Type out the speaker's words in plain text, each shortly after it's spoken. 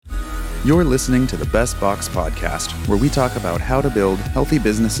You're listening to the Best Box Podcast, where we talk about how to build healthy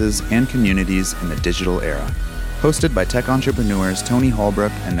businesses and communities in the digital era. Hosted by tech entrepreneurs Tony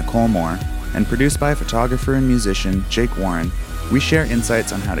Holbrook and Nicole Moore, and produced by photographer and musician Jake Warren, we share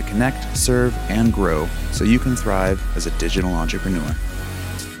insights on how to connect, serve, and grow so you can thrive as a digital entrepreneur.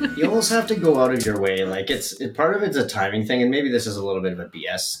 You almost have to go out of your way. Like part of it's a timing thing, and maybe this is a little bit of a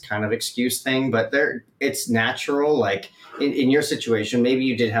BS kind of excuse thing, but it's natural. Like in your situation, maybe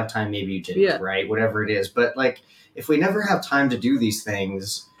you did have time, maybe you didn't, right? Whatever it is. But like, if we never have time to do these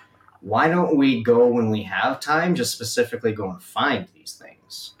things, why don't we go when we have time, just specifically go and find these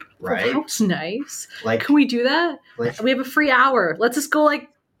things, right? Oh, that's nice. Like, can we do that? Like, we have a free hour. Let's just go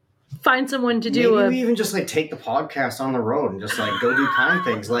find someone to do maybe we even just take the podcast on the road and just go do kind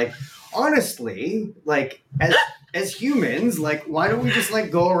things. Like, honestly, as humans, why don't we just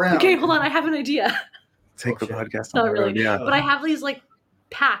go around? Okay, hold on. I have an idea. Take the podcast on the road, yeah. But I have these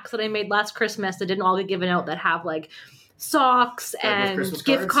packs that I made last Christmas that didn't all get given out that have socks and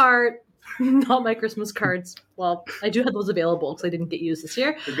gift card. Not my Christmas cards. Well, I do have those available because I didn't get used this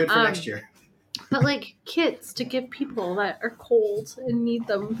year. They're good for next year. But kits to give people that are cold and need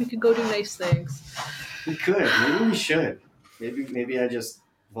them. We could go do nice things. We could. Maybe we should. Maybe I just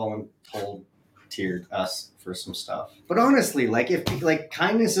volunteered us for some stuff. But honestly, if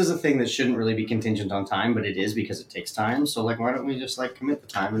kindness is a thing that shouldn't really be contingent on time, but it is because it takes time. So why don't we just commit the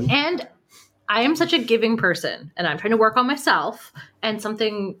time and I am such a giving person, and I'm trying to work on myself. And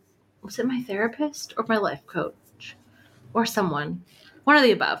was it my therapist or my life coach or someone? One of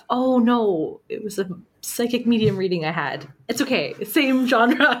the above. Oh no, it was a psychic medium reading I had. It's okay. Same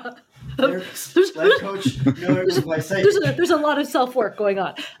genre. There's a lot of self-work going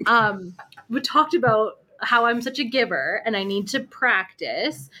on. We talked about how I'm such a giver and I need to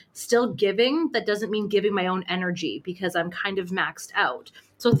practice still giving. That doesn't mean giving my own energy because I'm kind of maxed out.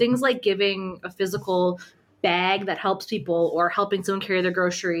 So things like giving a physical bag that helps people, or helping someone carry their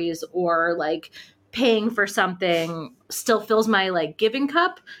groceries, or paying for something still fills my giving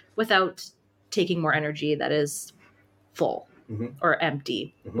cup without taking more energy that is full or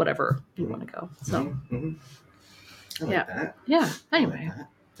empty, whatever you want to go. So I like that. Yeah. Anyway,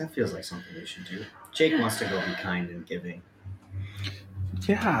 that feels like something we should do. Jake wants to go be kind and giving.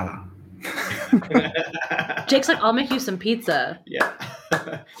 Yeah. Jake's I'll make you some pizza. Yeah.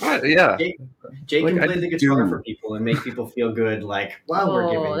 Yeah. Jake can play the guitar for people and make people feel good while we're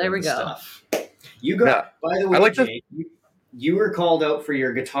giving them stuff. You got, by the way, Jake, you were called out for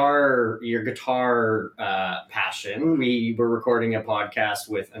your guitar passion. We were recording a podcast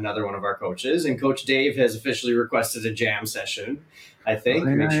with another one of our coaches, and Coach Dave has officially requested a jam session, I think.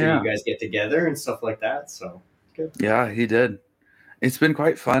 Make sure you guys get together and stuff like that. So good. Yeah, he did. It's been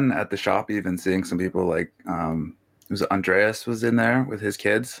quite fun at the shop, even seeing some people it was Andreas was in there with his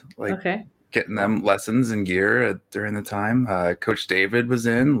kids, getting them lessons and gear during the time. Coach David was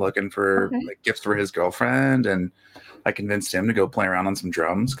in looking for gifts for his girlfriend, and I convinced him to go play around on some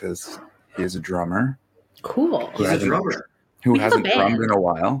drums because he is a drummer. Cool. He's a drummer who hasn't drummed in a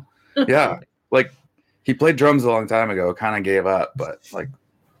while. Yeah, he played drums a long time ago, kind of gave up, but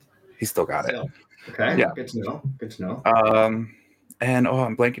he still got it. Okay. Yeah. Good to know. And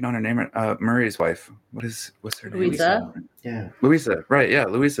I'm blanking on her name. Murray's wife. What's her name? Louisa. Yeah. Louisa. Right. Yeah.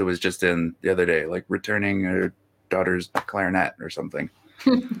 Louisa was just in the other day, returning her daughter's clarinet or something.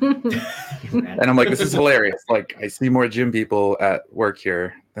 And I'm this is hilarious. I see more gym people at work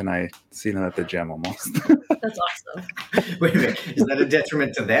here than I see them at the gym almost. That's awesome. Wait a minute. Is that a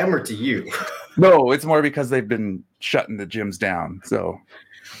detriment to them or to you? No, it's more because they've been shutting the gyms down. So.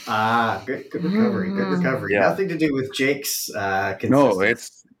 Good recovery. Good recovery. Yeah. Nothing to do with Jake's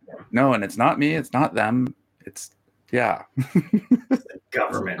consistency. And it's not me. It's not them. It's the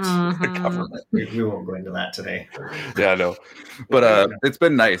government. Mm-hmm. The government. We won't go into that today. Yeah, no. But it's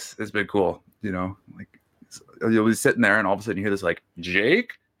been nice. It's been cool. You'll be sitting there and all of a sudden you hear this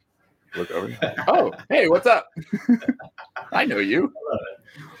Jake. Look over. Oh, hey, what's up? I know you. I love it.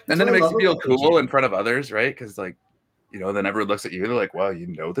 And then it makes you feel cool in front of others, right? Because then everyone looks at you. They're like, "Wow, you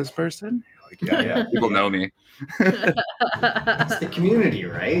know this person?" You're yeah, people know me. It's the community,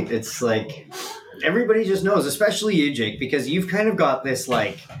 right? It's everybody just knows, especially you, Jake, because you've kind of got this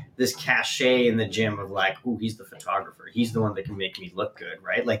this cachet in the gym of oh, he's the photographer. He's the one that can make me look good,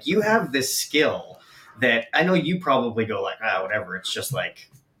 right? You have this skill that I know you probably go whatever. It's just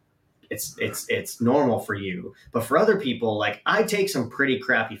it's normal for you, but for other people, I take some pretty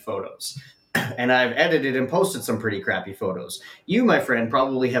crappy photos. And I've edited and posted some pretty crappy photos. You, my friend,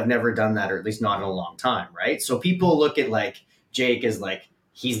 probably have never done that, or at least not in a long time, right? So people look at Jake as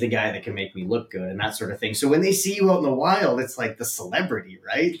he's the guy that can make me look good and that sort of thing. So when they see you out in the wild, it's like the celebrity,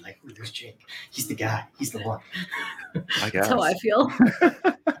 right? Like, oh, there's Jake. He's the guy. He's the one. I guess. That's how I feel.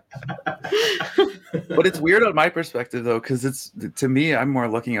 But it's weird on my perspective, though, because it's, to me, I'm more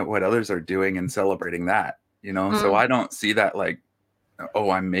looking at what others are doing and celebrating that, you know? So I don't see that like,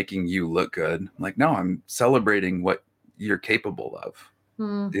 oh, I'm making you look good. Like, no, I'm celebrating what you're capable of.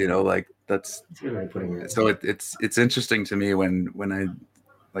 You know, like that's so it's interesting to me when I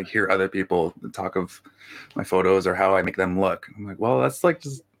like hear other people talk of my photos or how I make them look. I'm like, well, that's like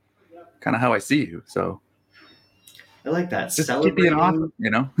just kind of how I see you. So I like that. Just keep being awesome,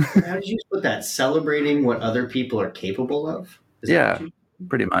 you know. How did you put that? Celebrating what other people are capable of? Yeah,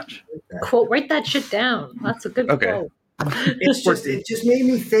 pretty much. Quote, write that shit down. That's a good quote. It just made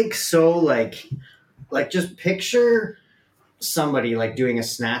me think so like just picture somebody like doing a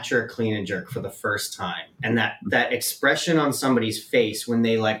snatch or a clean and jerk for the first time, and that expression on somebody's face when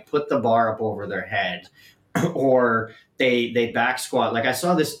they like put the bar up over their head or they back squat. Like I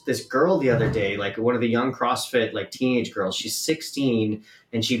saw this girl the other day, like one of the young CrossFit like teenage girls. She's 16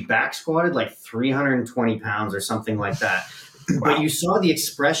 and she back squatted like 320 pounds or something like that. Wow. But you saw the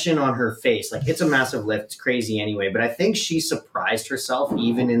expression on her face. Like, it's a massive lift. It's crazy anyway. But I think she surprised herself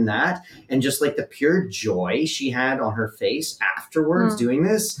even in that. And just like the pure joy she had on her face afterwards doing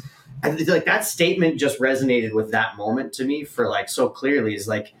this. And like that statement just resonated with that moment to me for like so clearly is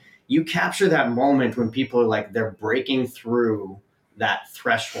like you capture that moment when people are like they're breaking through that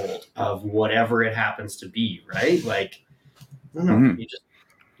threshold of whatever it happens to be, right? Like, I don't know.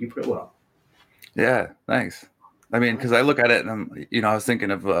 You put it well. Yeah, thanks. I mean, because I look at it and I was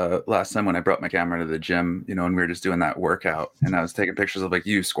thinking of last time when I brought my camera to the gym, and we were just doing that workout and I was taking pictures of like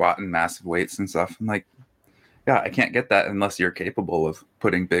you squatting massive weights and stuff. I'm like, yeah, I can't get that unless you're capable of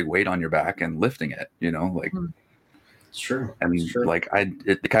putting big weight on your back and lifting it, like it's true. And like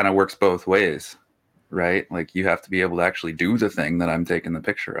it kind of works both ways, right? Like you have to be able to actually do the thing that I'm taking the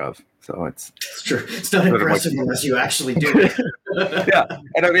picture of. So it's true. It's not impressive unless you actually do it. Yeah.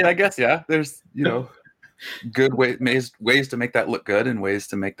 And I mean, I guess, yeah, there's, good ways to make that look good and ways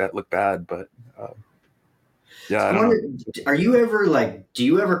to make that look bad, but yeah, I don't know. Are you ever do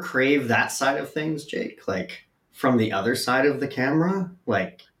you ever crave that side of things, Jake, like from the other side of the camera,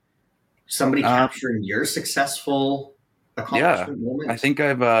 like somebody capturing your successful accomplishment moment? I think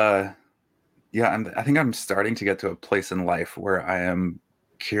I think I'm starting to get to a place in life where I am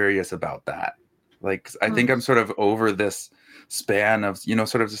curious about that. Like I think I'm sort of over this span of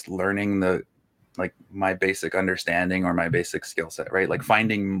sort of just learning my basic understanding or my basic skill set, right? Like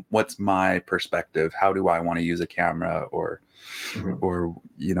finding what's my perspective. How do I want to use a camera or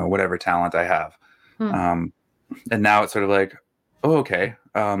whatever talent I have. And now it's sort of like, oh, okay.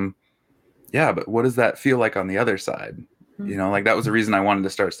 Yeah, but what does that feel like on the other side? Like that was the reason I wanted to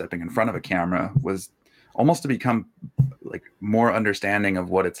start stepping in front of a camera, was almost to become like more understanding of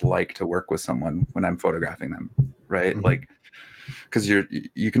what it's like to work with someone when I'm photographing them, right? Like, because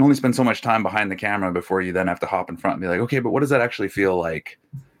you can only spend so much time behind the camera before you then have to hop in front and be like, okay, but what does that actually feel like?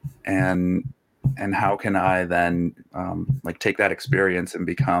 And how can I then take that experience and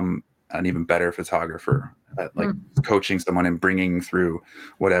become an even better photographer at coaching someone and bringing through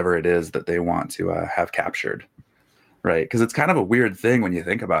whatever it is that they want to have captured, right? Because it's kind of a weird thing when you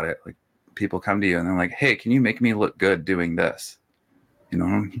think about it. Like people come to you and they're like, hey, can you make me look good doing this?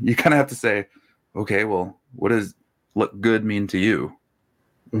 You kind of have to say, okay, well, what does look good mean to you?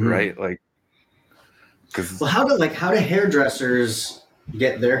 Right? Like, well, how do hairdressers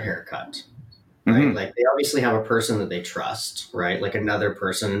get their hair cut? Right? Like they obviously have a person that they trust, right? Like another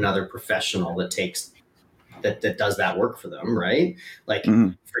professional that does that work for them, right? Like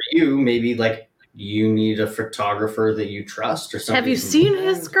for you, maybe like you need a photographer that you trust or something. Have you seen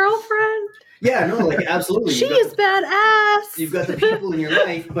his girlfriend? Yeah, no, like absolutely. She is badass. You've got the people in your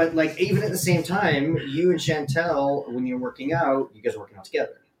life, but like even at the same time, you and Chantel, when you're working out, you guys are working out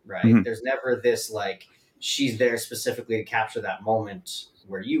together, right? There's never this like she's there specifically to capture that moment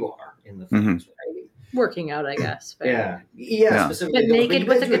where you are in the things, right? Working out, I guess. But yeah. Specifically, but naked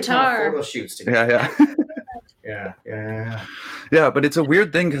with a guitar. Photo shoots together. Yeah, but it's a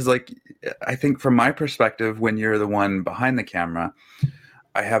weird thing because like I think from my perspective, when you're the one behind the camera,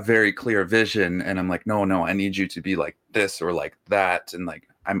 I have very clear vision and I'm like, no, I need you to be like this or like that. And like,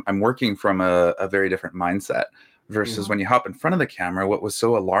 I'm working from a very different mindset versus when you hop in front of the camera, what was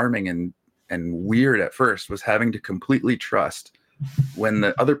so alarming and weird at first was having to completely trust when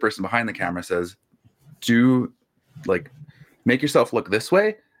the other person behind the camera says, make yourself look this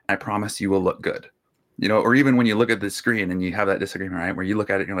way. I promise you will look good. Or even when you look at the screen and you have that disagreement, right? Where you look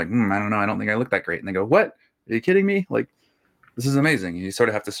at it and you're like, I don't know. I don't think I look that great. And they go, what? Are you kidding me? Like, this is amazing. You sort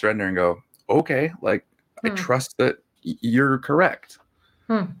of have to surrender and go, okay, like I trust that you're correct.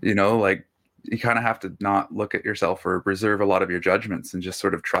 You know, like you kind of have to not look at yourself or reserve a lot of your judgments and just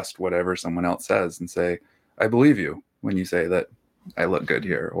sort of trust whatever someone else says and say, I believe you when you say that I look good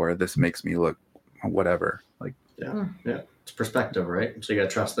here, or this makes me look whatever. Like, yeah. It's perspective, right? So you got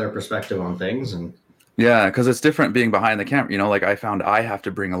to trust their perspective on things. And yeah, because it's different being behind the camera. You know, like I found I have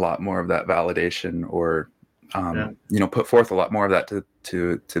to bring a lot more of that validation, or you know, put forth a lot more of that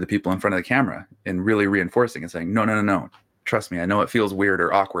to the people in front of the camera, and really reinforcing and saying, no, trust me, I know it feels weird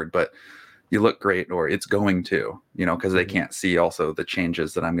or awkward, but you look great, or it's going to, you know, because they can't see also the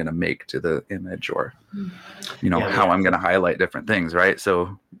changes that I'm going to make to the image, or, you know, how I'm going to highlight different things. Right.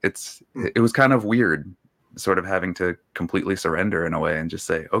 So it was kind of weird sort of having to completely surrender in a way and just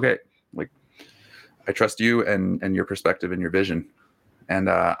say, okay, like I trust you and your perspective and your vision. And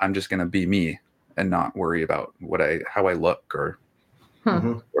I'm just going to be me and not worry about how I look or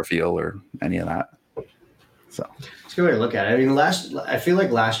feel or any of that. So it's a good way to look at it. I mean, I feel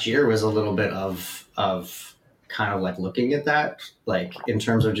like last year was a little bit of kind of like looking at that, like in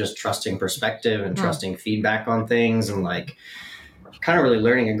terms of just trusting perspective and trusting feedback on things, and like kind of really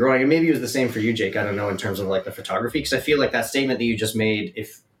learning and growing. And maybe it was the same for you, Jake. I don't know, in terms of like the photography, because I feel like that statement that you just made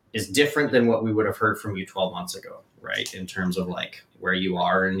is different than what we would have heard from you 12 months ago, right? In terms of like where you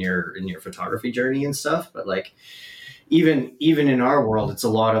are in your photography journey and stuff. But like even in our world, it's a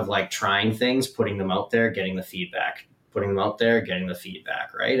lot of like trying things, putting them out there, getting the feedback, putting them out there, getting the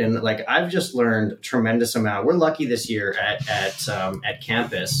feedback, right? And like I've just learned a tremendous amount. We're lucky this year at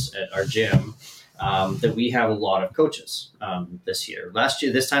campus at our gym that we have a lot of coaches this year.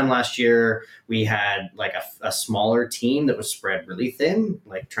 This time last year, we had like a smaller team that was spread really thin,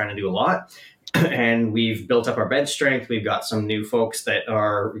 like trying to do a lot. And we've built up our bench strength. We've got some new folks that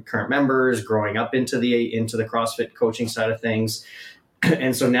are current members growing up into the CrossFit coaching side of things.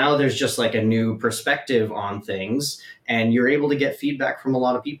 And so now there's just like a new perspective on things, and you're able to get feedback from a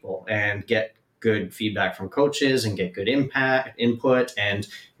lot of people and get good feedback from coaches and get good input, and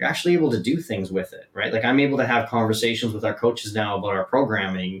you're actually able to do things with it, right? Like I'm able to have conversations with our coaches now about our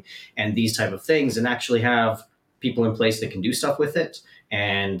programming and these type of things, and actually have people in place that can do stuff with it,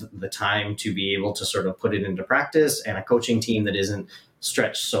 and the time to be able to sort of put it into practice, and a coaching team that isn't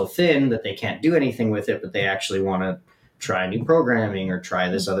stretched so thin that they can't do anything with it, but they actually want to try new programming or try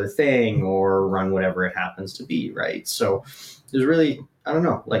this other thing or run whatever it happens to be, right? So there's really, I don't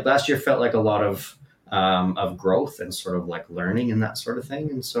know, like last year felt like a lot of growth and sort of like learning and that sort of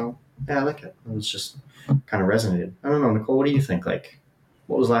thing. And so, yeah, I like it. It was just kind of resonated. I don't know, Nicole, what do you think? Like,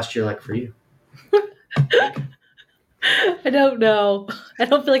 what was last year like for you? I don't know. I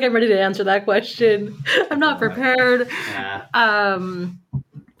don't feel like I'm ready to answer that question. I'm not prepared.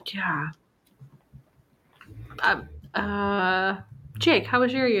 Jake, how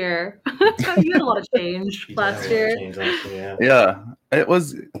was your year? You had a lot of change last year. Yeah, it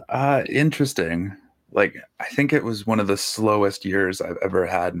was interesting. Like, I think it was one of the slowest years I've ever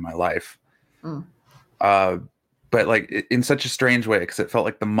had in my life. But like in such a strange way, because it felt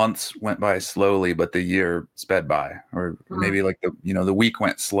like the months went by slowly, but the year sped by, or maybe like the week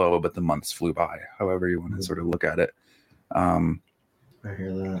went slow, but the months flew by. However you want to sort of look at it. I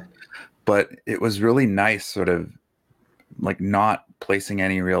hear that. But it was really nice, sort of like not placing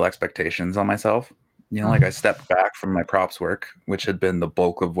any real expectations on myself. You know, like I stepped back from my props work, which had been the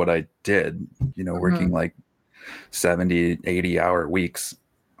bulk of what I did. You know, working like 70, 80-hour weeks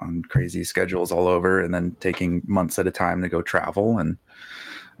on crazy schedules all over, and then taking months at a time to go travel and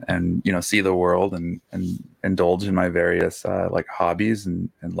see the world and indulge in my various like hobbies and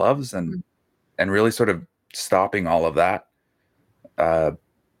loves and really sort of stopping all of that,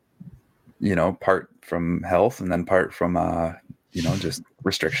 part from health and then part from just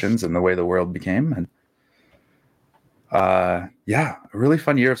restrictions and the way the world became. And a really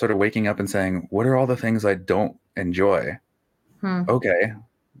fun year of sort of waking up and saying, what are all the things I don't enjoy? Okay,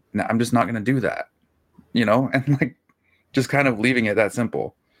 now I'm just not going to do that, and like just kind of leaving it that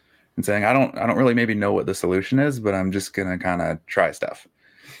simple and saying, I don't really maybe know what the solution is, but I'm just going to kind of try stuff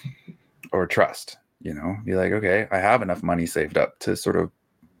or trust, be like, okay, I have enough money saved up to sort of,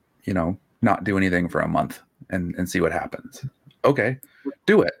 not do anything for a month and see what happens. Okay,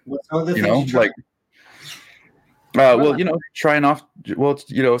 do it.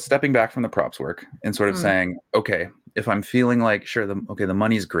 Stepping back from the props work and sort of saying, okay, if I'm feeling like, sure, the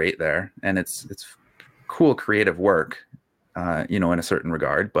money's great there and it's cool creative work, in a certain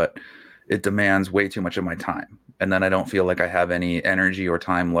regard, but it demands way too much of my time. And then I don't feel like I have any energy or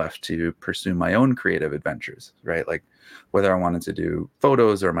time left to pursue my own creative adventures, right? Like whether I wanted to do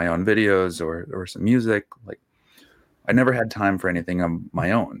photos or my own videos or some music, like I never had time for anything of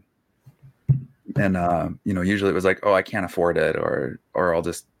my own. And, usually it was like, oh, I can't afford it, or I'll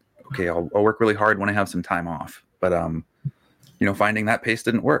just, okay, I'll work really hard when I have some time off. But, finding that pace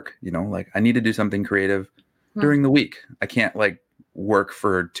didn't work, like I need to do something creative during the week. I can't like work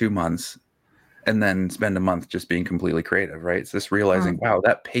for 2 months and then spend a month just being completely creative. Right. It's this realizing, wow,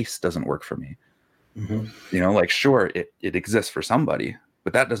 that pace doesn't work for me. Like, sure, it exists for somebody,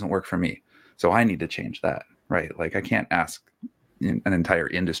 but that doesn't work for me. So I need to change that. Right. Like I can't ask an entire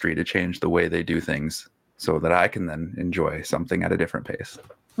industry to change the way they do things so that I can then enjoy something at a different pace.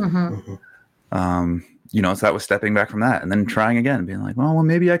 So that was stepping back from that and then trying again, being like, well,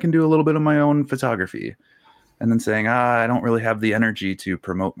 maybe I can do a little bit of my own photography, and then saying, I don't really have the energy to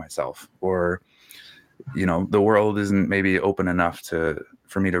promote myself, or, the world isn't maybe open enough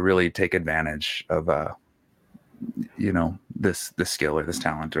for me to really take advantage of, this skill or this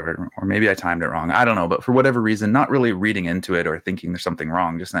talent, or maybe I timed it wrong. I don't know. But for whatever reason, not really reading into it or thinking there's something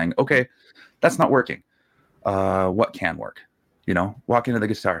wrong, just saying, okay, that's not working. What can work? Walk into the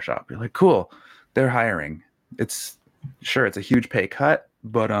guitar shop. You're like, cool, they're hiring. It's a huge pay cut,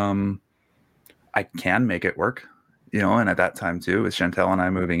 but I can make it work. And at that time too, with Chantel and I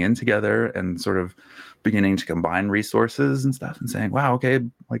moving in together and sort of beginning to combine resources and stuff and saying, wow, okay,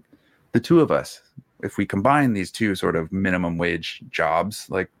 like the two of us, if we combine these two sort of minimum wage jobs,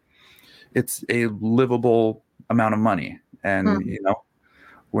 like it's a livable amount of money. And,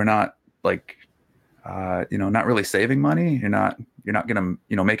 we're not like, not really saving money. You're not going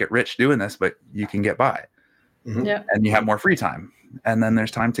to, make it rich doing this, but you can get by. Yeah. And you have more free time. And then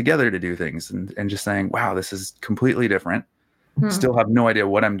there's time together to do things, and just saying, wow, this is completely different. Still have no idea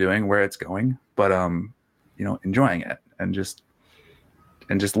what I'm doing, where it's going, but, enjoying it and just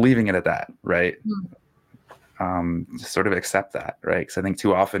leaving it at that. Right. Just sort of accept that. Right. Cause I think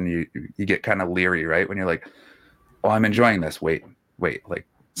too often you get kind of leery, right? When you're like, oh, I'm enjoying this. Wait, like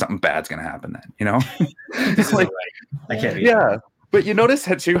something bad's going to happen then, It's like, I can't do that. But you notice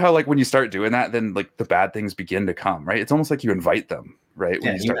too how like when you start doing that, then like the bad things begin to come, right? It's almost like you invite them, right?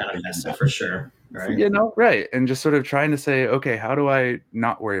 Yeah, you manifest it for sure, right? Right. And just sort of trying to say, okay, how do I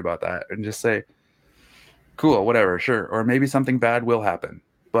not worry about that? And just say, cool, whatever, sure. Or maybe something bad will happen.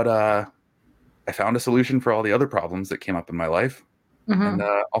 But I found a solution for all the other problems that came up in my life. And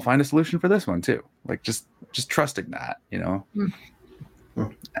I'll find a solution for this one too. Like just trusting that,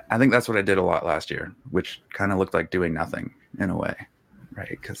 I think that's what I did a lot last year, which kind of looked like doing nothing in a way,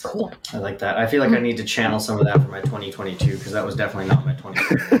 right? Cool. I like that. I feel like I need to channel some of that for my 2022, because that was definitely not my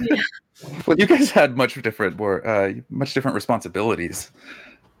 2022. Well, you guys had much different responsibilities,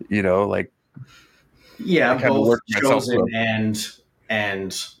 like both chosen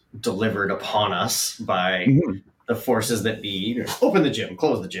and delivered upon us by the forces that be. Open the gym,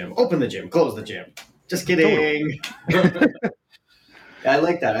 close the gym, open the gym, close the gym. Just kidding. Totally. I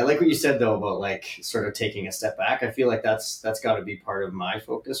like that. I like what you said though about like sort of taking a step back. I feel like that's got to be part of my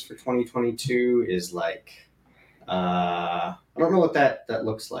focus for 2022 is like, I don't know what that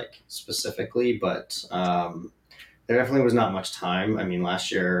looks like specifically, but there definitely was not much time. I mean,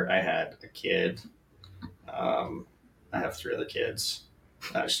 last year I had a kid. I have 3 other kids.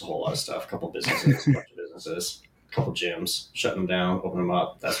 Just a whole lot of stuff, a couple businesses, a bunch of businesses. Couple gyms, shut them down, open them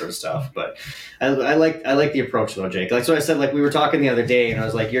up, that sort of stuff. But I like the approach though, Jake. Like so, I said, like we were talking the other day, and I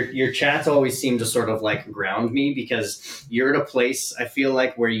was like, your chats always seem to sort of like ground me, because you're at a place I feel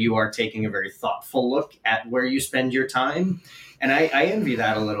like where you are taking a very thoughtful look at where you spend your time, and I envy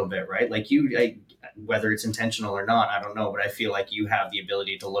that a little bit, right? Like whether it's intentional or not, I don't know, but I feel like you have the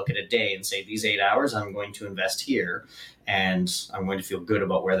ability to look at a day and say, these 8 hours I'm going to invest here, and I'm going to feel good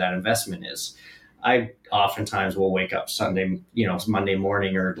about where that investment is. I oftentimes will wake up Monday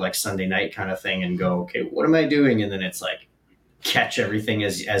morning or like Sunday night kind of thing and go, okay, what am I doing? And then it's like, catch everything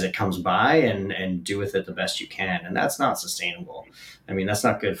as it comes by and do with it the best you can. And that's not sustainable. I mean, that's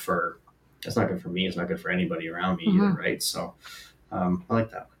not good for me. It's not good for anybody around me either. Right. So I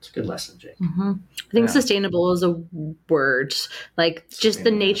like that. It's a good lesson, Jake. I think sustainable is a word, like just the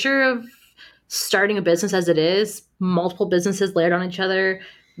nature of starting a business as it is, multiple businesses layered on each other,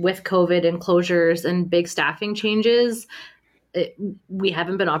 with COVID and closures and big staffing changes, we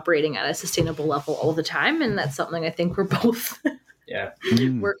haven't been operating at a sustainable level all the time. And that's something I think we're both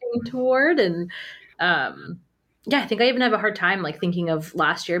working toward. And I think I even have a hard time like thinking of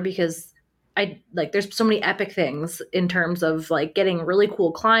last year, because there's so many epic things in terms of like getting really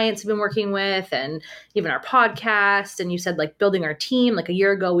cool clients we've been working with, and even our podcast. And you said like building our team, like a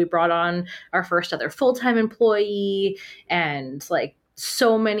year ago, we brought on our first other full-time employee, and like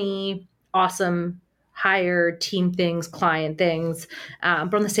so many awesome hire, team things, client things.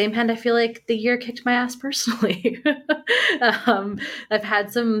 But on the same hand, I feel like the year kicked my ass personally. I've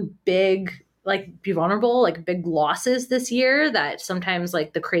had some big, like, be vulnerable, like big losses this year that sometimes,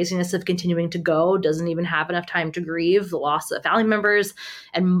 like, the craziness of continuing to go doesn't even have enough time to grieve the loss of family members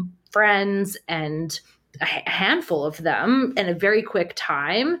and friends and a handful of them in a very quick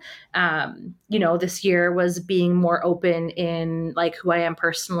time. This year was being more open in, like, who I am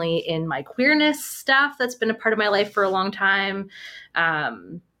personally in my queerness stuff that's been a part of my life for a long time.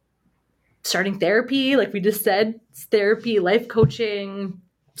 Starting therapy, like we just said, therapy, life coaching,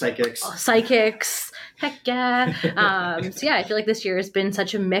 psychics, heck yeah. So yeah, I feel like this year has been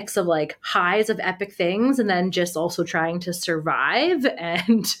such a mix of, like, highs of epic things and then just also trying to survive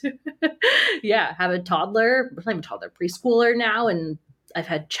and yeah, have a toddler, not even a toddler, preschooler now, and I've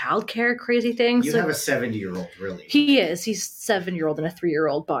had childcare, crazy things. You have a 70-year-old, really. He is. He's 7-year-old in a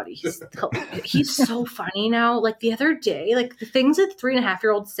 3-year-old body. He's so funny now. Like, the other day, like, the things that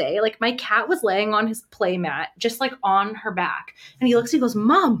 3.5-year-olds say, like, my cat was laying on his play mat, just, like, on her back. And he looks, he goes,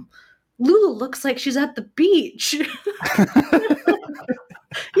 "Mom, Lulu looks like she's at the beach."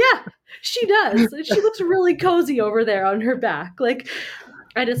 Yeah, she does. She looks really cozy over there on her back. Like,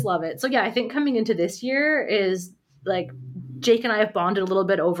 I just love it. So yeah, I think coming into this year is, like, Jake and I have bonded a little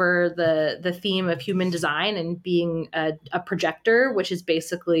bit over the theme of human design and being a projector, which is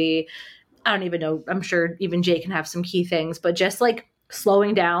basically, I don't even know, I'm sure even Jake can have some key things, but just, like,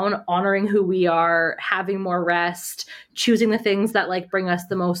 slowing down, honoring who we are, having more rest, choosing the things that, like, bring us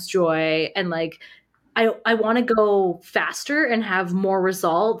the most joy. And, like, I want to go faster and have more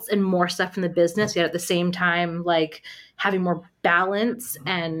results and more stuff in the business, yet at the same time, like, having more balance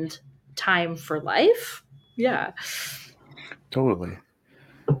and time for life. Yeah. Totally.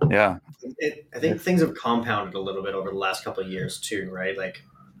 Yeah. I think things have compounded a little bit over the last couple of years too, right? Like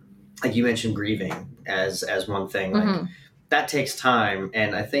you mentioned grieving as one thing, like that takes time.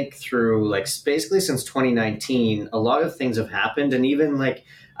 And I think through, like, basically since 2019, a lot of things have happened. And even, like,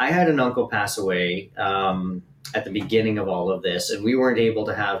 I had an uncle pass away at the beginning of all of this, and we weren't able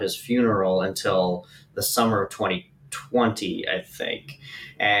to have his funeral until the summer of 2020, I think.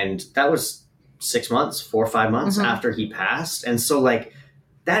 And that was 4 or 5 months after he passed. And so, like,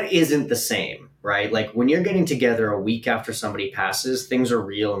 that isn't the same, right? Like, when you're getting together a week after somebody passes, things are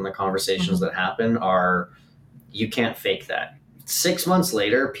real, and the conversations that happen you can't fake that. 6 months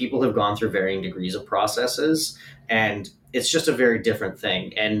later, people have gone through varying degrees of processes, and it's just a very different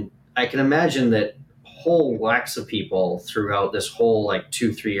thing. And I can imagine that whole whacks of people throughout this whole, like,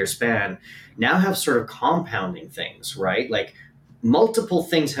 2-3 year span now have sort of compounding things, right? Like, multiple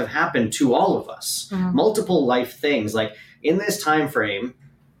things have happened to all of us, multiple life things. Like, in this time frame,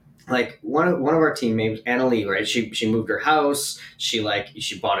 like, one of our teammates, Annalie, right? She moved her house. She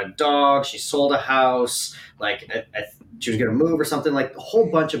bought a dog. She sold a house. Like, she was going to move or something. Like, a whole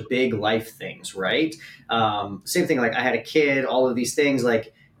bunch of big life things, right? Same thing. Like, I had a kid. All of these things.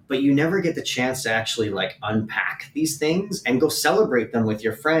 Like, but you never get the chance to actually, like, unpack these things and go celebrate them with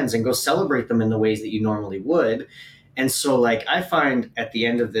your friends and go celebrate them in the ways that you normally would. And so, like, I find at the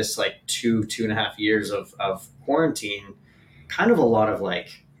end of this, like, 2.5 years of quarantine, kind of a lot of,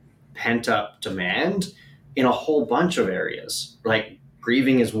 like, pent up demand in a whole bunch of areas. Like,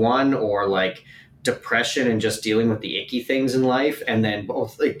 grieving is one, or, like, depression and just dealing with the icky things in life, and then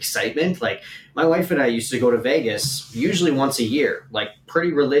both excitement. Like, my wife and I used to go to Vegas usually once a year, like,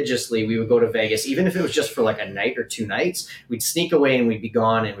 pretty religiously. We would go to Vegas, even if it was just for, like, a night or 2 nights. We'd sneak away and we'd be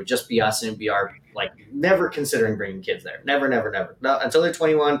gone, and it would just be us, and it'd be our, like, never considering bringing kids there. Never. Not until they're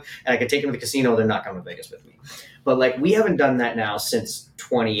 21 and I could take them to the casino, they're not coming to Vegas with me. But, like, we haven't done that now since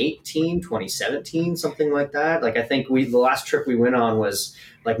 2018, 2017, something like that. Like, I think the last trip we went on was,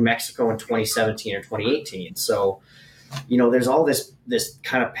 like, Mexico in 2017 or 2018. So, you know, there's all this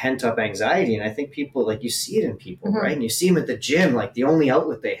kind of pent up anxiety. And I think people, like, you see it in people, right? And you see them at the gym, like, the only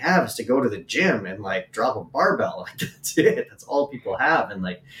outlet they have is to go to the gym and, like, drop a barbell. Like, that's it. That's all people have. And,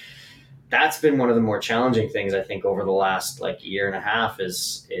 like, that's been one of the more challenging things, I think, over the last, like, year and a half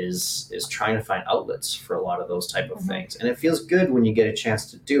is trying to find outlets for a lot of those type of things. And it feels good when you get a chance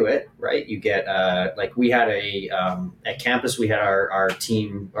to do it, right? You get, like, we had at campus, we had our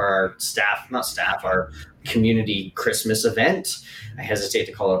team, or our staff, not staff, our community Christmas event. I hesitate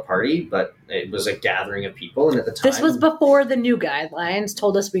to call it a party, but it was a gathering of people. And at the time, this was before the new guidelines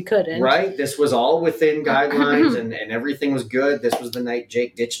told us we couldn't. Right. This was all within guidelines, and everything was good. This was the night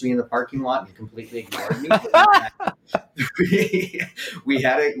Jake ditched me in the parking lot and completely ignored me. we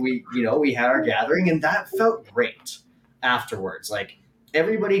had our gathering, and that felt great afterwards. Like,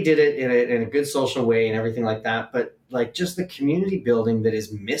 everybody did it in a good social way and everything like that. But, like, just the community building that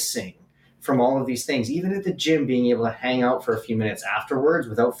is missing from all of these things, even at the gym, being able to hang out for a few minutes afterwards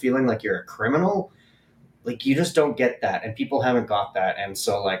without feeling like you're a criminal. Like, you just don't get that, and people haven't got that. And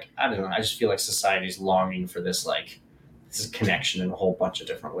so, like, I don't know, I just feel like society's longing for this, like, this connection in a whole bunch of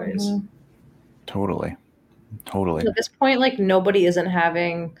different ways. Mm-hmm. Totally. At this point, like, nobody isn't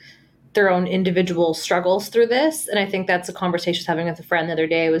having their own individual struggles through this. And I think that's a conversation I was having with a friend the other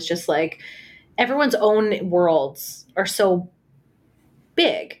day. It was just like, everyone's own worlds are so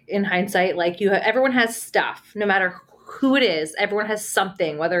big in hindsight. Like, everyone has stuff, no matter who it is. Everyone has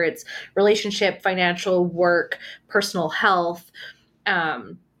something, whether it's relationship, financial, work, personal health,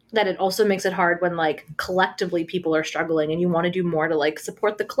 that it also makes it hard when, like, collectively people are struggling and you want to do more to, like,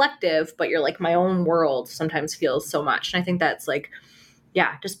 support the collective, but you're like, my own world sometimes feels so much. And I think that's, like,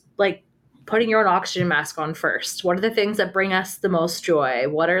 yeah, just, like, putting your own oxygen mask on first. What are the things that bring us the most joy?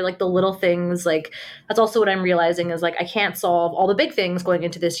 What are, like, the little things? Like, that's also what I'm realizing is, like, I can't solve all the big things going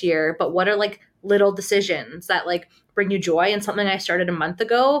into this year, but what are, like, little decisions that, like, bring you joy? And something I started a month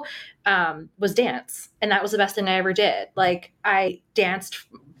ago was dance. And that was the best thing I ever did. Like, I danced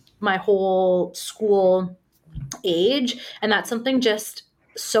my whole school age, and that's something just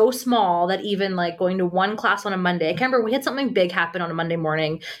so small that even, like, going to one class on a Monday, I can't remember, we had something big happen on a Monday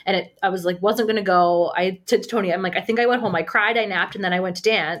morning, and I was like, wasn't going to go. I said to Tony, I'm like, I think I went home, I cried, I napped, and then I went to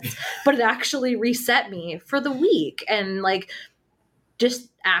dance, but it actually reset me for the week. And, like,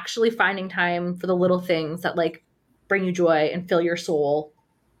 just actually finding time for the little things that, like, bring you joy and fill your soul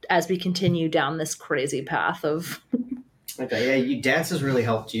as we continue down this crazy path of Okay, yeah, dance has really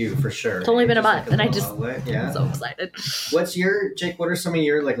helped you for sure. It's only been a month, like, and I just yeah. I'm so excited. Jake, what are some of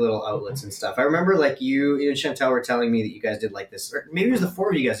your, like, little outlets and stuff? I remember, like, you and Chantel were telling me that you guys did, like, this, or maybe it was the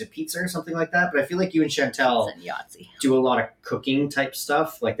four of you guys did pizza or something like that, but I feel like you and Chantel do a lot of cooking type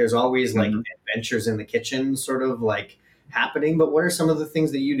stuff. Like, there's always, like, adventures in the kitchen sort of, like, happening, but what are some of the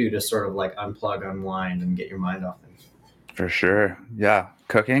things that you do to sort of, like, unplug, unwind, and get your mind off things? For sure. Yeah.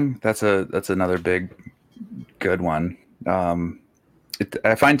 Cooking, that's another big, good one.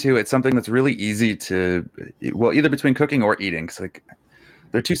 I find too, it's something that's really easy to, well, either between cooking or eating, because, like,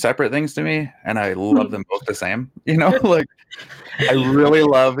 they're two separate things to me, and I love them both the same. You know, like, I really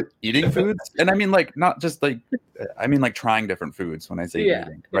love eating foods, and I mean, like, not just, like, I mean, like, trying different foods when I say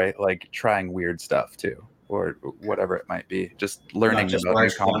eating, right? Like, trying weird stuff too, or whatever it might be. Just learning about new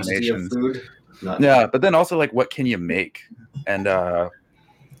combinations. Yeah, but then also, like, what can you make? And I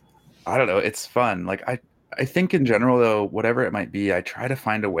don't know, it's fun. Like, I think in general, though, whatever it might be, I try to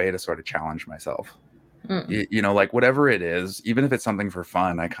find a way to sort of challenge myself. You know, like, whatever it is, even if it's something for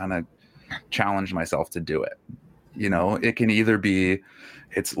fun, I kind of challenge myself to do it. You know, it can either be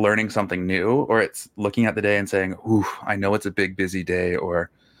it's learning something new, or it's looking at the day and saying, ooh, I know it's a big, busy day,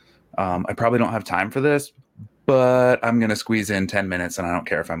 or I probably don't have time for this, but I'm going to squeeze in 10 minutes and I don't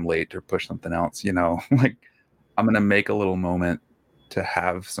care if I'm late or push something else, you know, like, I'm going to make a little moment to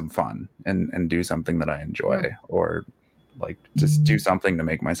have some fun and do something that I enjoy, or, like, just do something to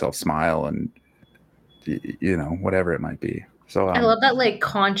make myself smile, and, you know, whatever it might be. So I love that, like,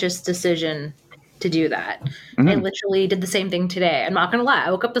 conscious decision to do that. I literally did the same thing today. I'm not going to lie. I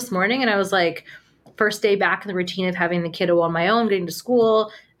woke up this morning and I was like, first day back in the routine of having the kiddo on my own, getting to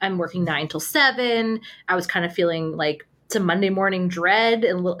school. I'm working 9 till 7. I was kind of feeling like some Monday morning dread.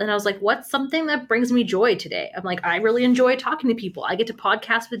 And I was like, what's something that brings me joy today? I'm like, I really enjoy talking to people. I get to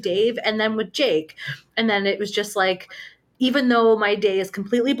podcast with Dave and then with Jake. And then it was just like, even though my day is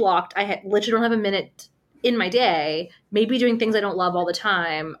completely blocked, I literally don't have a minute in my day, maybe doing things I don't love all the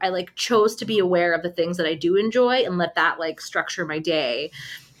time. I, like, chose to be aware of the things that I do enjoy and let that, like, structure my day.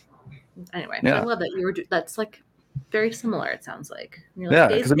 Anyway, I love that that's, like, very similar, it sounds like. Yeah,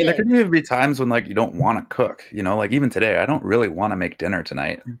 because I mean, there could even be times when, like, you don't want to cook, you know, like, even today, I don't really want to make dinner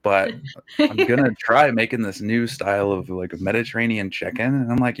tonight, but I'm going to try making this new style of, like, a Mediterranean chicken.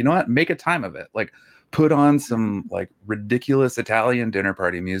 And I'm like, you know what, make a time of it. Like, put on some, like, ridiculous Italian dinner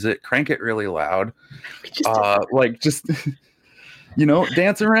party music, crank it really loud, like, just, you know,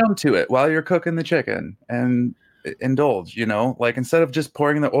 dance around to it while you're cooking the chicken and indulge, you know, like, instead of just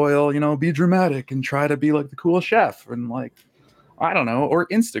pouring the oil, you know, be dramatic and try to be like the cool chef, and, like, I don't know, or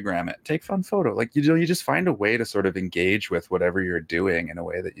Instagram it, take fun photo. Like, you know, you just find a way to sort of engage with whatever you're doing in a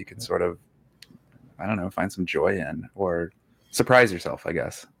way that you can sort of, I don't know, find some joy in, or surprise yourself, I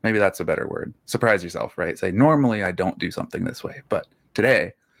guess. Maybe that's a better word. Surprise yourself, right? Say, normally I don't do something this way, but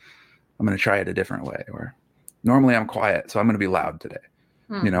today I'm going to try it a different way. Or normally I'm quiet, so I'm going to be loud today.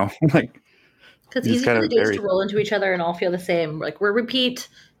 You know, like, because it's easy for the days to roll into each other and all feel the same. Like, we're repeat,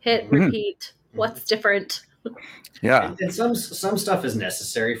 repeat. What's different? Yeah. And some stuff is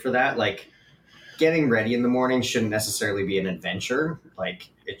necessary for that. Like, getting ready in the morning shouldn't necessarily be an adventure. Like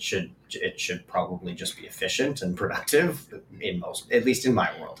it should probably just be efficient and productive at least in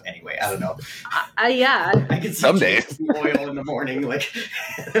my world anyway. I don't know. Yeah. I could see someday oil in the morning, like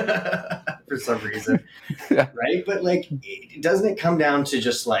for some reason. Yeah. Right. But like, doesn't it come down to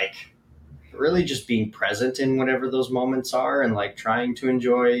just like really just being present in whatever those moments are and like trying to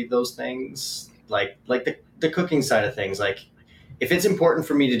enjoy those things? Like the cooking side of things, like if it's important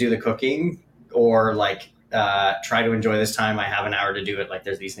for me to do the cooking or like try to enjoy this time, I have an hour to do it. Like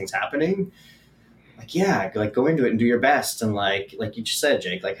there's these things happening. Like, yeah, like go into it and do your best. And like you just said,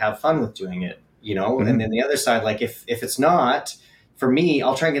 Jake, like have fun with doing it, you know? Mm-hmm. And then the other side, like if it's not for me,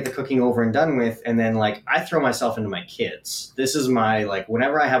 I'll try and get the cooking over and done with. And then like I throw myself into my kids. This is my, like,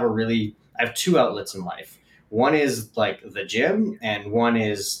 whenever I have two outlets in life. One is like the gym and one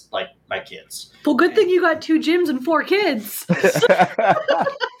is like my kids. Well, good thing you got 2 gyms and 4 kids.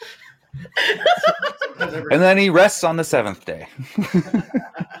 And then he rests on the 7th day.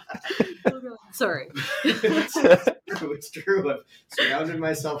 Sorry. It's true. I've surrounded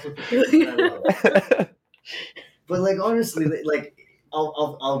myself with the people I love. But like honestly, like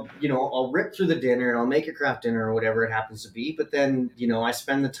I'll rip through the dinner and I'll make a craft dinner or whatever it happens to be. But then, I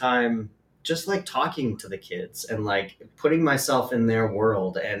spend the time just like talking to the kids and like putting myself in their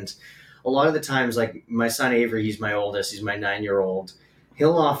world. And a lot of the times, like my son Avery, he's my oldest, he's my 9-year-old.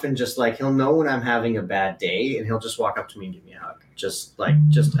 He'll often just like, he'll know when I'm having a bad day and he'll just walk up to me and give me a hug. Just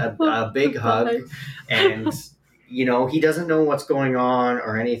a big hug. And, he doesn't know what's going on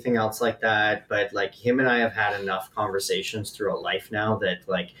or anything else like that. But like him and I have had enough conversations throughout life now that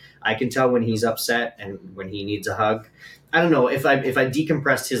like I can tell when he's upset and when he needs a hug. I don't know if I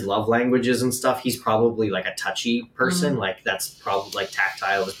decompressed his love languages and stuff, he's probably like a touchy person. Mm-hmm. Like that's probably like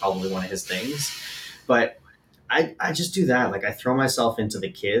tactile is probably one of his things. But I just do that. Like I throw myself into the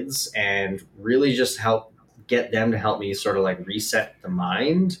kids and really just get them to help me sort of like reset the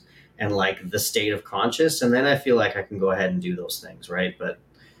mind and like the state of conscious. And then I feel like I can go ahead and do those things. Right. But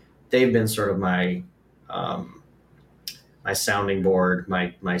they've been sort of my sounding board,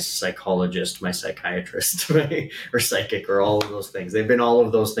 my psychologist, my psychiatrist, or psychic, or all of those things. They've been all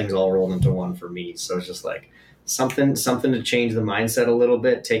of those things all rolled into one for me. So it's just like something to change the mindset a little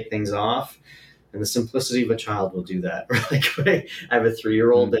bit, take things off. And the simplicity of a child will do that. Like I have a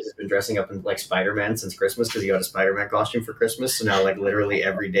 3-year-old that has been dressing up in like Spider-Man since Christmas because he got a Spider-Man costume for Christmas. So now like literally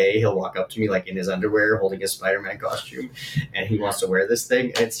every day he'll walk up to me like in his underwear holding his Spider-Man costume and he wants to wear this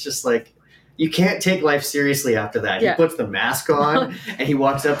thing. And it's just like, you can't take life seriously after that. Yeah. He puts the mask on and he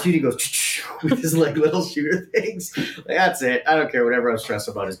walks up to you and he goes with his like little shooter things. Like, that's it. I don't care. Whatever I'm stressed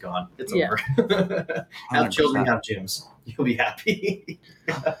about is gone. It's over. Have children, have gyms. You'll be happy.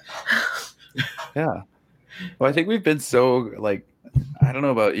 Yeah. Well, I think we've been so like, I don't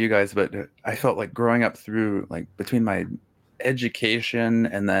know about you guys, but I felt like growing up through like between my education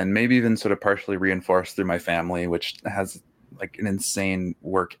and then maybe even sort of partially reinforced through my family, which has like an insane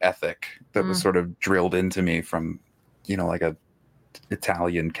work ethic that was sort of drilled into me from, like a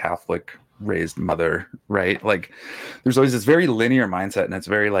Italian Catholic raised mother, right? Like there's always this very linear mindset and it's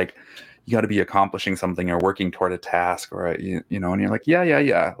very like, you got to be accomplishing something or working toward a task or, and you're like,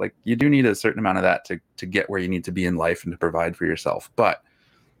 yeah. Like you do need a certain amount of that to get where you need to be in life and to provide for yourself. But,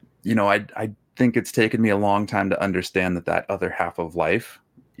 I think it's taken me a long time to understand that other half of life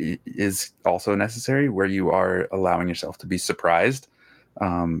is also necessary, where you are allowing yourself to be surprised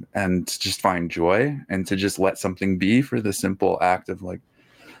and to just find joy and to just let something be for the simple act of like,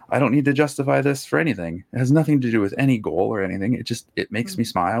 I don't need to justify this for anything. It has nothing to do with any goal or anything. It makes me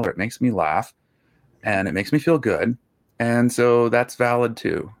smile or it makes me laugh and it makes me feel good. And so that's valid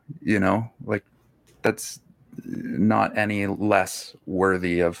too, like that's not any less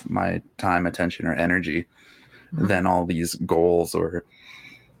worthy of my time, attention, or energy than all these goals or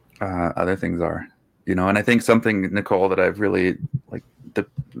other things are, and I think something, Nicole, that I've really like the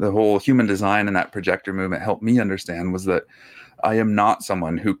whole human design and that projector movement helped me understand was that I am not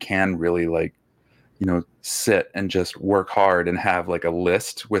someone who can really like, sit and just work hard and have like a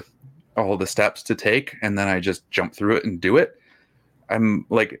list with all the steps to take. And then I just jump through it and do it. I'm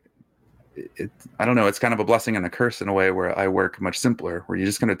like, I don't know. It's kind of a blessing and a curse in a way where I work much simpler, where you're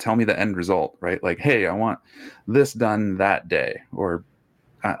just going to tell me the end result, right? Like, hey, I want this done that day, or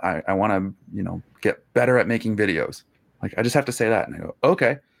I want to, get better at making videos. Like, I just have to say that and I go,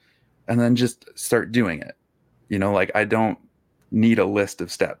 okay. And then just start doing it. Like I don't need a list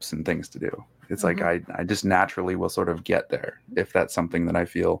of steps and things to do. It's like I just naturally will sort of get there if that's something that I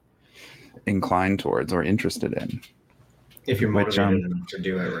feel inclined towards or interested in. If you're motivated enough to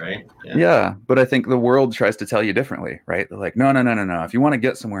do it, right? Yeah, but I think the world tries to tell you differently, right? They're like, no. If you want to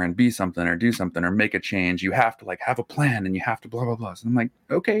get somewhere and be something or do something or make a change, you have to like have a plan and you have to blah blah blah. So I'm like,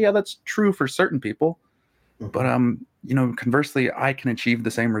 okay, yeah, that's true for certain people, but conversely, I can achieve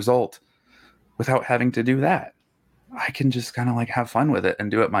the same result without having to do that. I can just kind of like have fun with it and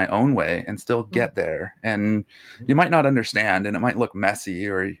do it my own way and still get there. And you might not understand, and it might look messy,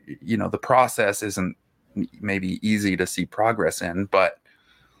 or the process isn't maybe easy to see progress in, but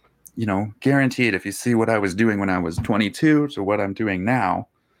guaranteed, if you see what I was doing when I was 22 to what I'm doing now,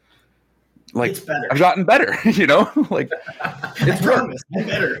 like, it's better. I've gotten better, like it's promise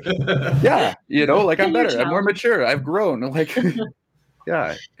better. Yeah, like I'm better, I'm more mature, I've grown, like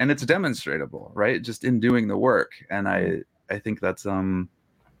yeah, and it's demonstratable, right? Just in doing the work. And I think that's I don't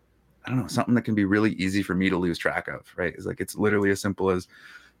know, something that can be really easy for me to lose track of, right? It's like, it's literally as simple as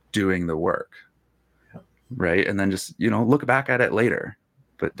doing the work, right? And then just look back at it later,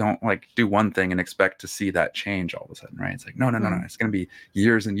 but don't like do one thing and expect to see that change all of a sudden, right? It's like, no. It's going to be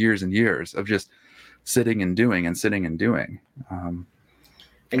years and years and years of just sitting and doing and sitting and doing. I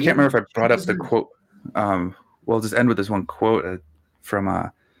can't remember if I brought up the quote. We'll just end with this one quote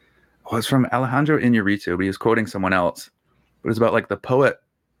from it's from Alejandro Iñárritu, but he was quoting someone else. But it's about like the poet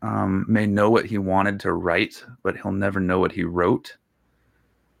may know what he wanted to write, but he'll never know what he wrote.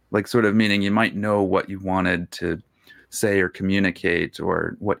 Like, sort of meaning you might know what you wanted to say or communicate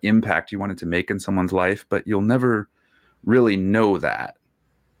or what impact you wanted to make in someone's life, but you'll never really know that.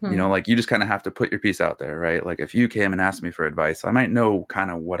 Like, you just kind of have to put your piece out there, right? Like, if you came and asked me for advice, I might know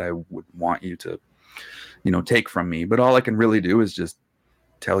kind of what I would want you to take from me, but all I can really do is just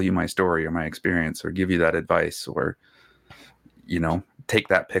tell you my story or my experience or give you that advice or, take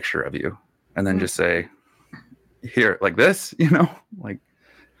that picture of you and then just say, here, like this, like,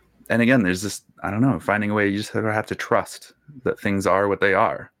 and again, there's this, I don't know, finding a way, you just have to trust that things are what they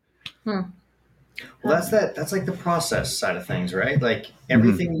are. Well, that's like the process side of things, right? Like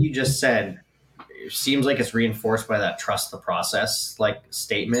everything you just said, it seems like it's reinforced by that trust the process like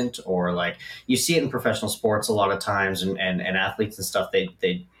statement, or like you see it in professional sports a lot of times, and athletes and stuff,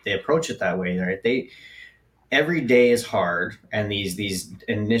 they approach it that way, right? Every day is hard, and these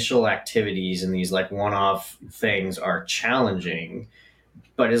initial activities and these like one-off things are challenging.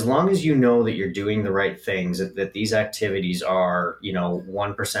 But as long as you know that you're doing the right things, that these activities are,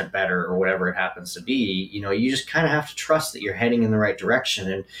 1% better or whatever it happens to be, you just kind of have to trust that you're heading in the right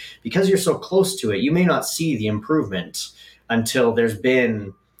direction. And because you're so close to it, you may not see the improvement until there's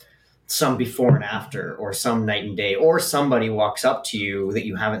been some before and after, or some night and day, or somebody walks up to you that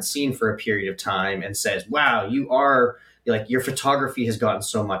you haven't seen for a period of time and says, wow, you are like, your photography has gotten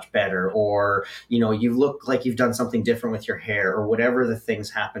so much better, or, you look like you've done something different with your hair, or whatever the things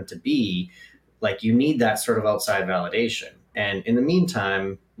happen to be. Like, you need that sort of outside validation. And in the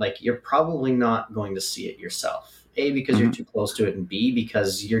meantime, like, you're probably not going to see it yourself. A, because you're too close to it, and B,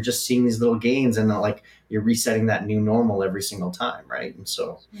 because you're just seeing these little gains, and like you're resetting that new normal every single time, right? And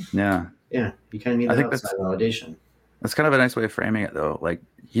so, yeah, you kind of need that outside validation. That's kind of a nice way of framing it, though. Like,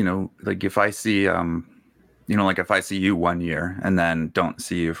 like if I see, like if I see you one year and then don't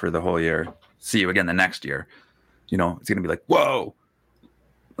see you for the whole year, see you again the next year, it's going to be like, whoa,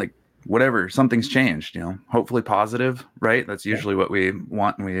 like whatever, something's changed, hopefully positive, right? That's usually what we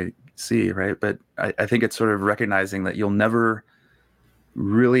want and we see, right? But I think it's sort of recognizing that you'll never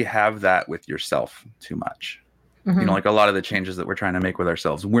really have that with yourself too much. Like a lot of the changes that we're trying to make with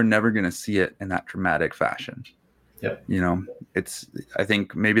ourselves, we're never going to see it in that dramatic fashion. Yep. I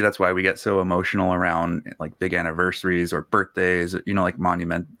think maybe that's why we get so emotional around like big anniversaries or birthdays, like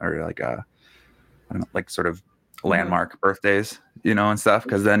monument or like I don't know, like sort of landmark birthdays, and stuff.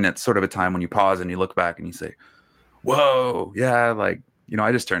 Cause then it's sort of a time when you pause and you look back and you say, whoa, yeah. Like,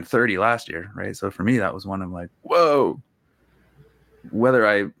 I just turned 30 last year. Right. So for me, that was one of like, whoa, whether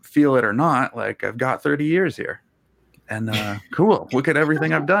I feel it or not, like I've got 30 years here and cool. Look at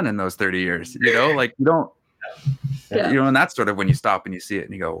everything I've done in those 30 years, like you don't, and that's sort of when you stop and you see it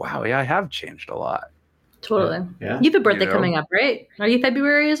and you go, wow, yeah, I have changed a lot. Totally. Yeah. You have a birthday coming up, right? Are you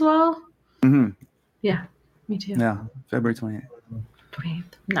February as well? Mm-hmm. Yeah, me too. Yeah, February 28th.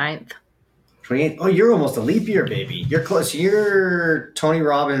 9th. 28th. Oh, you're almost a leap year, baby. You're close. You're Tony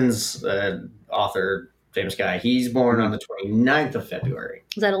Robbins, author, famous guy. He's born on the 29th of February.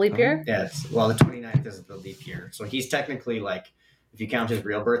 Is that a leap year? Yeah. The 29th is the leap year. So he's technically like, if you count his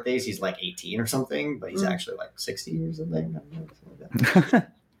real birthdays, he's like 18 or something, but he's actually like 60 or something.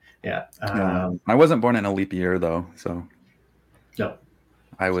 Yeah. I wasn't born in a leap year though, so no,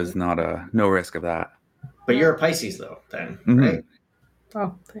 I was not no risk of that. But you're a Pisces though, then, right?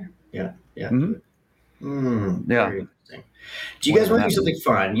 Oh, fair. Yeah. Mm-hmm. Very interesting. Do you guys want to do something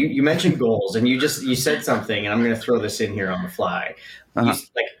fun? You mentioned goals, and you said something, and I'm going to throw this in here on the fly. Like,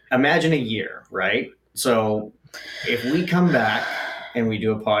 imagine a year, right? So if we come back and we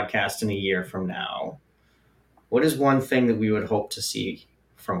do a podcast in a year from now, what is one thing that we would hope to see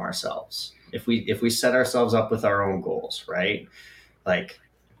from ourselves? If we set ourselves up with our own goals, right? Like,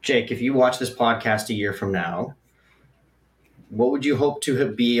 Jake, if you watch this podcast a year from now, what would you hope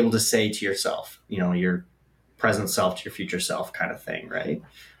to be able to say to yourself? You know, your present self to your future self, kind of thing, right?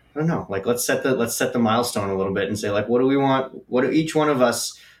 I don't know. Like, let's set the milestone a little bit and say, like, what do we want? What do each one of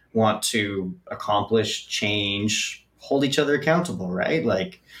us want to accomplish, change, hold each other accountable, right?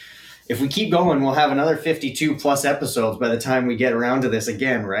 Like, if we keep going, we'll have another 52 plus episodes by the time we get around to this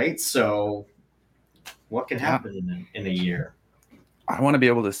again, right? So, what can happen in a year? I want to be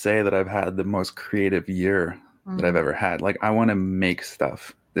able to say that I've had the most creative year that I've ever had. Like, I want to make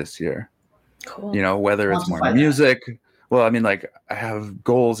stuff this year. Cool. You know, whether it's more music. Well, I mean, like, I have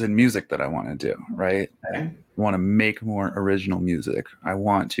goals in music that I want to do, right? Okay. I want to make more original music. I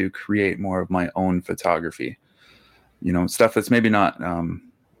want to create more of my own photography. You know, stuff that's maybe not,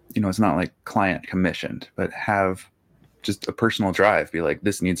 you know, it's not like client commissioned, but have just a personal drive. Be like,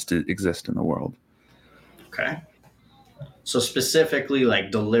 this needs to exist in the world. Okay. So specifically,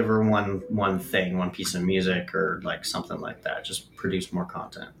 like, deliver one thing, one piece of music, or like something like that. Just produce more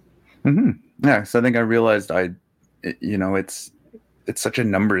content. Yeah. So I think I realized you know, it's such a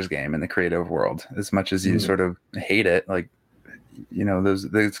numbers game in the creative world. As much as you sort of hate it, like, you know,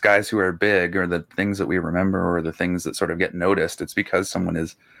 those guys who are big, or the things that we remember, or the things that sort of get noticed, it's because someone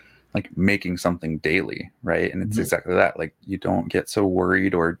is like making something daily, right? And it's exactly that. Like, you don't get so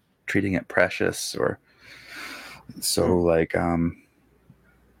worried or treating it precious, or so like, I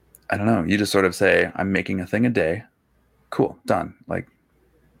don't know. You just sort of say, I'm making a thing a day. Cool, done. Like,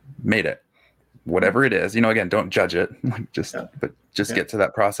 made it. Whatever it is, you know, again, don't judge it. Like, but get to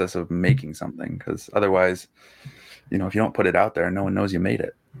that process of making something, because otherwise, you know, if you don't put it out there, no one knows you made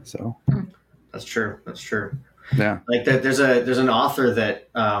it. So that's true. Yeah. Like, there's an author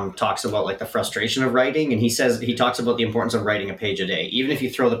that talks about, like, the frustration of writing, and he talks about the importance of writing a page a day. Even if you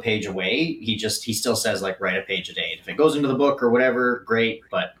throw the page away, he still says, like, write a page a day. If it goes into the book or whatever, great,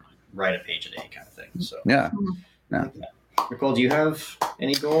 but write a page a day, kind of thing. So yeah. Nicole, do you have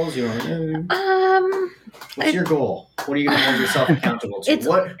any goals? What's your goal? What are you going to hold yourself accountable to?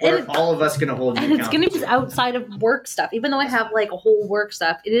 What are all of us going to hold you accountable to? And it's going to be outside of work stuff. Even though I have, like, a whole work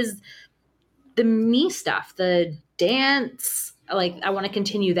stuff, it is the me stuff, the dance. Like, I want to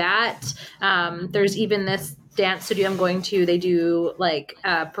continue that. There's even this dance studio I'm going to. They do, like,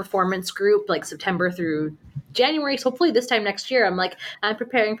 a performance group, like, September through January. So hopefully this time next year, I'm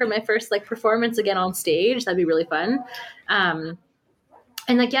preparing for my first, like, performance again on stage. That'd be really fun.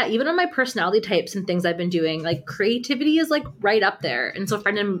 And, like, yeah, even on my personality types and things I've been doing, like, creativity is, like, right up there. And so a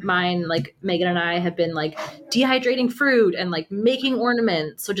friend of mine, like, Megan and I have been, like, dehydrating fruit and, like, making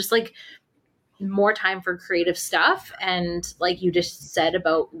ornaments. So just, like, more time for creative stuff. And, like you just said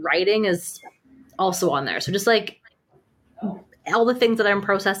about writing, is also on there. So just, like, all the things that I'm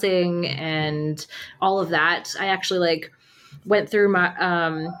processing and all of that. I actually, like, went through my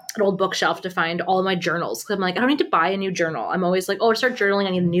an old bookshelf to find all of my journals, because I'm like, I don't need to buy a new journal. I'm always like, to start journaling, I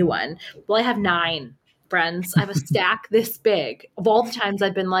need a new one. Well, I have 9 friends. I have a stack this big of all the times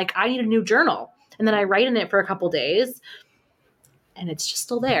I've been like, I need a new journal. And then I write in it for a couple days, and it's just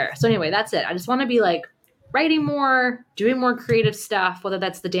still there. So anyway, that's it. I just want to be, like, writing more, doing more creative stuff, whether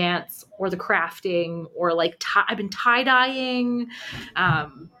that's the dance or the crafting, or, like, I've been tie-dyeing.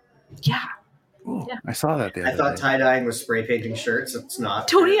 Yeah. Ooh, yeah. I saw that the other day. I thought tie-dyeing was spray painting shirts. It's not.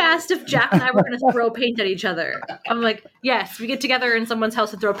 Tony asked if Jack and I were going to throw paint at each other. I'm like, yes, we get together in someone's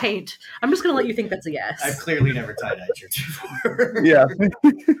house and throw paint. I'm just going to let you think that's a yes. I've clearly never tie-dyed shirts before. Yeah.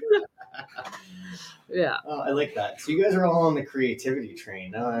 Yeah. Oh, I like that. So you guys are all on the creativity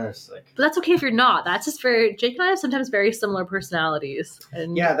train. But that's okay if you're not. That's just Jake and I have sometimes very similar personalities.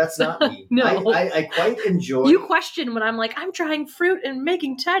 And yeah, that's not me. No. I quite enjoy. You question when I'm like, I'm trying fruit and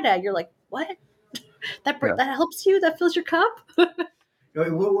making tie-dye. You're like, what? That helps you? That fills your cup? No,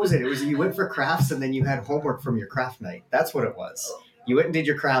 what was it? It was you went for crafts and then you had homework from your craft night. That's what it was. You went and did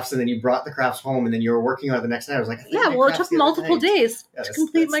your crafts, and then you brought the crafts home, and then you were working on it the next night. I was like, it took multiple days to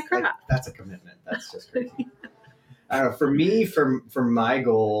complete my craft. That's a commitment. That's just crazy. I don't know. For me, for my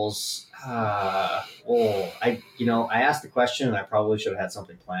goals, I asked the question, and I probably should have had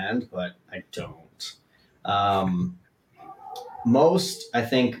something planned, but I don't. I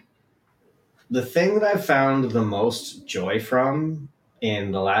think the thing that I've found the most joy from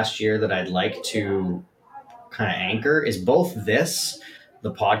in the last year that I'd like to kind of anchor is both the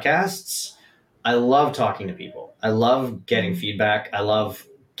podcasts, I love talking to people. I love getting feedback. I love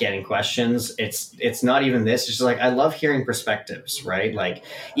getting questions. It's not even this. It's just like I love hearing perspectives, right? Like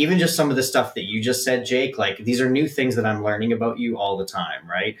even just some of the stuff that you just said, Jake, like these are new things that I'm learning about you all the time,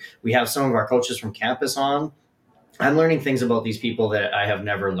 right? We have some of our coaches from campus on. I'm learning things about these people that I have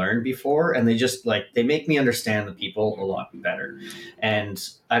never learned before, and they just like they make me understand the people a lot better. And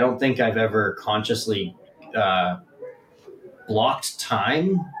I don't think I've ever consciously blocked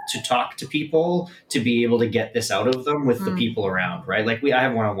time to talk to people to be able to get this out of them with the people around, right? Like I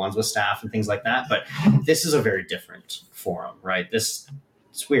have one-on-ones with staff and things like that, but this is a very different forum, right? It's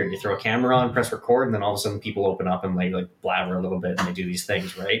weird. You throw a camera on, press record, and then all of a sudden people open up and like blabber a little bit and they do these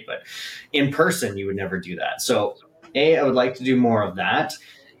things, right? But in person, you would never do that. So I would like to do more of that.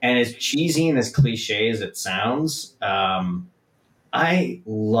 And as cheesy and as cliche as it sounds, I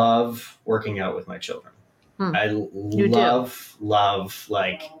love working out with my children. I love,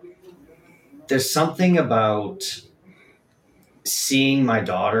 like, there's something about seeing my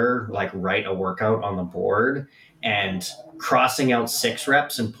daughter, like, write a workout on the board and crossing out 6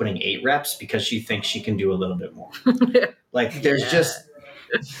 reps and putting 8 reps because she thinks she can do a little bit more. Like, there's just,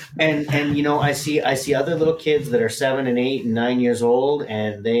 and you know, I see other little kids that are 7 and 8 and 9 years old,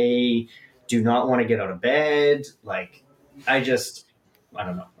 and they do not want to get out of bed. Like, I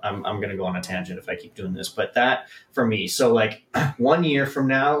don't know. I'm going to go on a tangent if I keep doing this, but that for me. So like 1 year from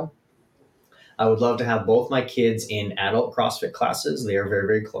now, I would love to have both my kids in adult CrossFit classes. They are very,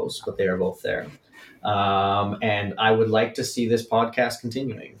 very close, but they are both there. And I would like to see this podcast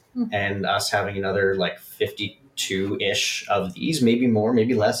continuing and us having another like 52-ish of these, maybe more,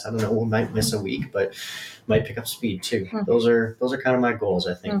 maybe less. I don't know. We might miss a week, but might pick up speed too. Those are kind of my goals,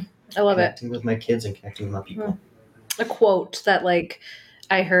 I think. I love connecting with my kids and connecting with my people. A quote that like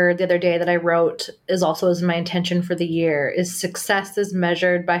I heard the other day that I wrote is also as my intention for the year is success is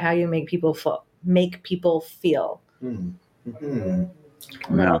measured by how you make people feel. Mm-hmm.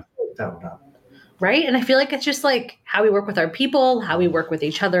 Right? And I feel like it's just like how we work with our people, how we work with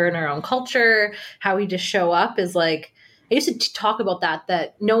each other in our own culture, how we just show up is like, I used to talk about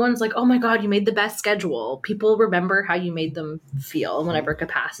that no one's like, oh my God, you made the best schedule. People remember how you made them feel in whatever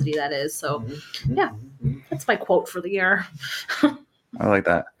capacity that is. So yeah, that's my quote for the year. I like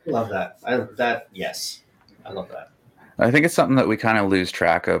that. Love that. Yes. I love that. I think it's something that we kind of lose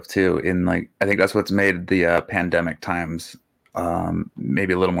track of too. In like, I think that's what's made the pandemic times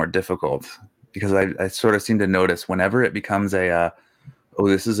maybe a little more difficult, because I sort of seem to notice whenever it becomes oh,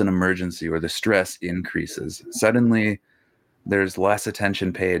 this is an emergency or the stress increases, suddenly there's less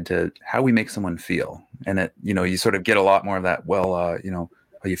attention paid to how we make someone feel. And it, you know, you sort of get a lot more of that, well, you know,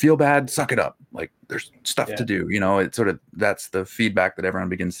 oh, you feel bad, suck it up. Like there's stuff to do, you know, it's sort of, that's the feedback that everyone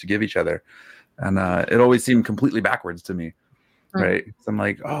begins to give each other. And it always seemed completely backwards to me. Right. So I'm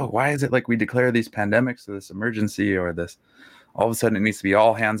like, oh, why is it like we declare these pandemics or this emergency or this, all of a sudden it needs to be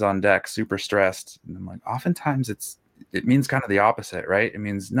all hands on deck, super stressed. And I'm like, oftentimes it means kind of the opposite, right? It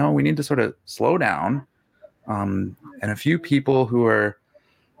means, no, we need to sort of slow down. And a few people who are,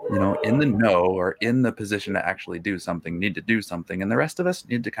 you know, in the know or in the position to actually do something need to do something. And the rest of us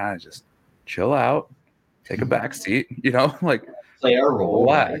need to kind of just chill out, take a back seat, you know, like play our role,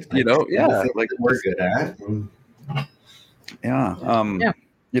 relax, you know, like we're good at.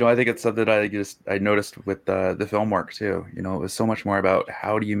 You know, I think it's something I noticed with the film work too. You know, it was so much more about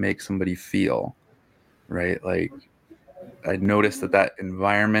how do you make somebody feel, right? Like I noticed that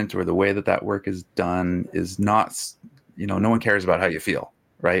environment or the way that work is done is not, you know, no one cares about how you feel,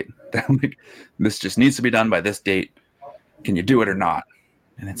 right? Like, this just needs to be done by this date. Can you do it or not?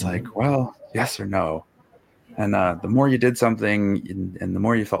 And it's like, well, yes or no. And the more you did something and the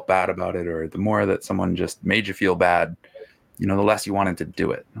more you felt bad about it, or the more that someone just made you feel bad, you know, the less you wanted to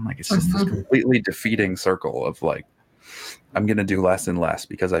do it. I'm like, it's just this completely defeating circle of like, I'm going to do less and less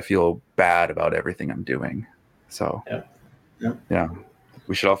because I feel bad about everything I'm doing. So yeah,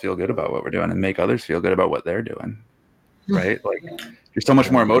 we should all feel good about what we're doing and make others feel good about what they're doing. Right. Like you're so much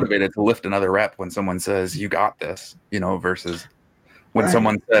more motivated to lift another rep when someone says you got this, you know, versus when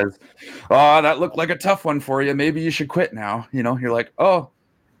someone says, oh, that looked like a tough one for you. Maybe you should quit now. You know, you're like, oh,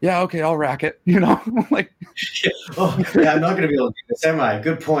 yeah, okay, I'll rack it. You know, like, I'm not going to be able to do this, am I?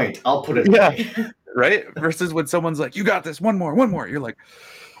 Good point. I'll put it away. Right. Versus when someone's like, you got this, one more. You're like,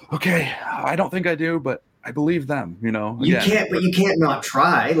 okay, I don't think I do, but I believe them, you know. You can't not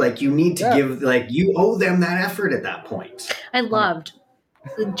try. Like you need to give, like you owe them that effort at that point. I loved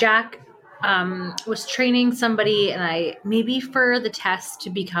Jack was training somebody, and I maybe for the test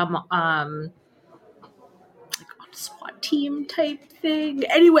to become like SWAT team type thing.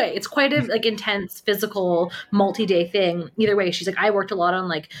 Anyway, it's quite a like intense physical multi-day thing. Either way, she's like, I worked a lot on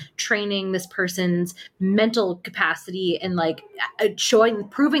like training this person's mental capacity and like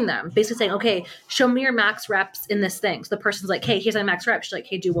proving them, basically saying, okay, show me your max reps in this thing. So the person's like, hey, here's my max rep. She's like,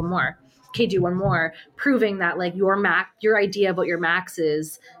 hey, do one more. Okay, do one more. Proving that like your idea about your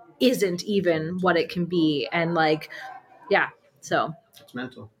maxes isn't even what it can be. And like, yeah, so it's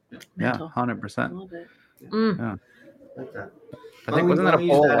mental. Yeah, 100%. Love it. Yeah. Like that. I think wasn't that a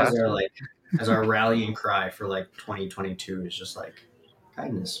poll as our rallying cry for like 2022 is just like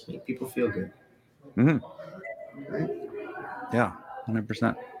kindness, make people feel good. Mm-hmm. Right? Yeah,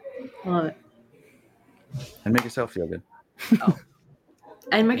 100%. Love it. And make yourself feel good. Oh.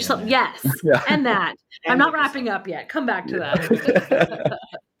 And make yourself, yes, yeah. And that. And I'm not wrapping up yet. Come back to that.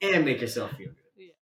 And make yourself feel